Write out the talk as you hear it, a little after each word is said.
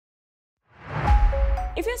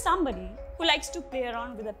If you're somebody who likes to play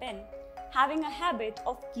around with a pen, having a habit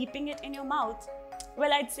of keeping it in your mouth,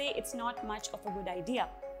 well, I'd say it's not much of a good idea.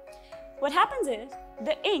 What happens is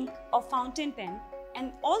the ink of fountain pen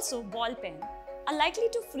and also ball pen are likely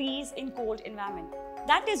to freeze in cold environment.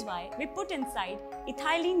 That is why we put inside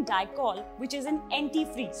ethylene glycol, which is an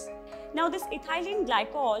antifreeze. Now this ethylene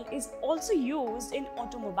glycol is also used in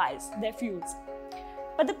automobiles, their fuels.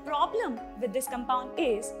 But the problem with this compound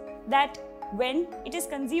is that when it is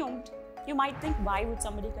consumed, you might think, why would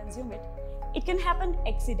somebody consume it? It can happen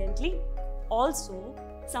accidentally. Also,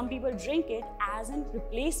 some people drink it as a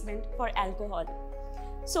replacement for alcohol.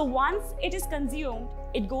 So once it is consumed,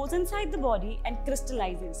 it goes inside the body and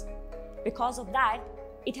crystallizes. Because of that,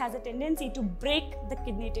 it has a tendency to break the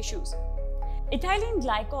kidney tissues. Ethylene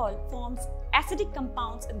glycol forms acidic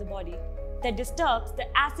compounds in the body that disturbs the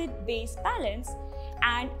acid-base balance,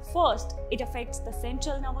 and first it affects the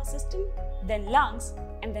central nervous system, then lungs,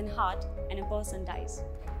 and then heart, and a person dies.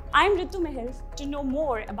 I'm Ritu Mehil. To know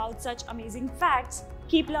more about such amazing facts,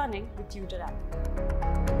 keep learning with Tutorac.